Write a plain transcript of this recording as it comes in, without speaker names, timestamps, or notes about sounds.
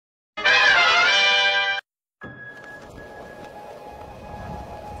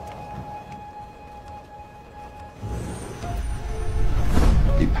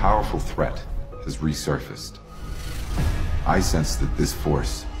powerful threat has resurfaced. I sense that this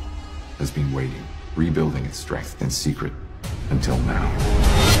force has been waiting, rebuilding its strength in secret until now.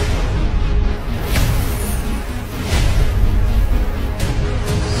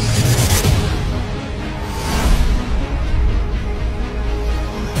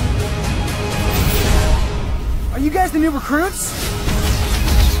 Are you guys the new recruits?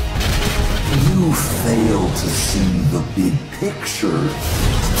 You fail to see the big picture.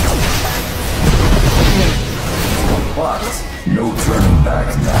 But no turning back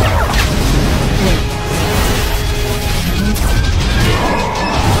now.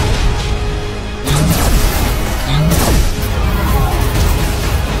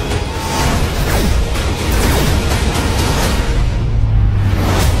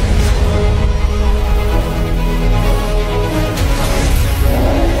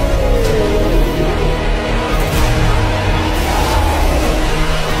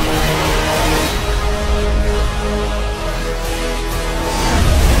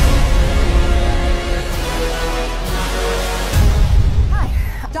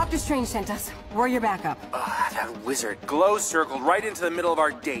 Strange sent us. We're your backup. That wizard glow circled right into the middle of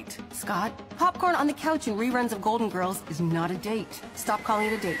our date. Scott, popcorn on the couch and reruns of Golden Girls is not a date. Stop calling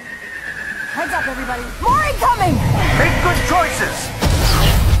it a date. Heads up, everybody. More incoming! Make good choices!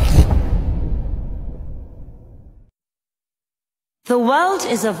 The world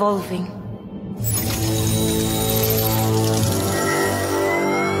is evolving.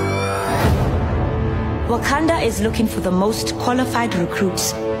 Wakanda is looking for the most qualified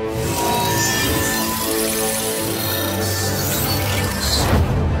recruits.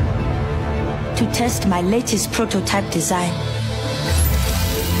 To test my latest prototype design.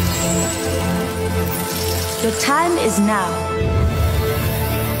 The time is now.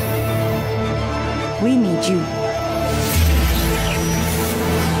 We need you.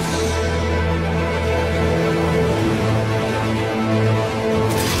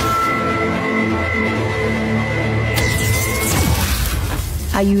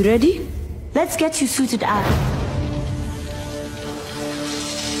 Are you ready? Let's get you suited up.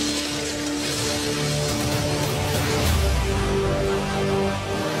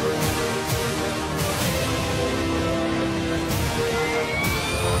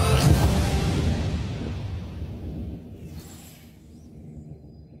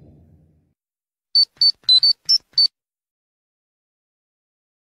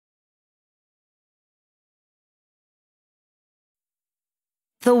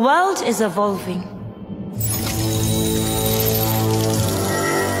 The world is evolving.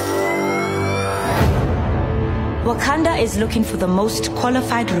 Wakanda is looking for the most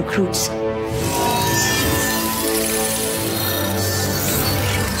qualified recruits.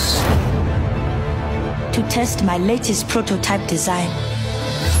 To test my latest prototype design.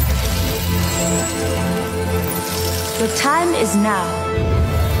 The time is now.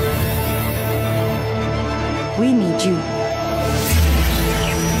 We need you.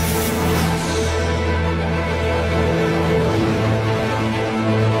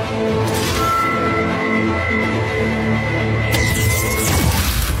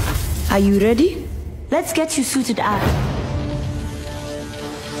 Are you ready? Let's get you suited up.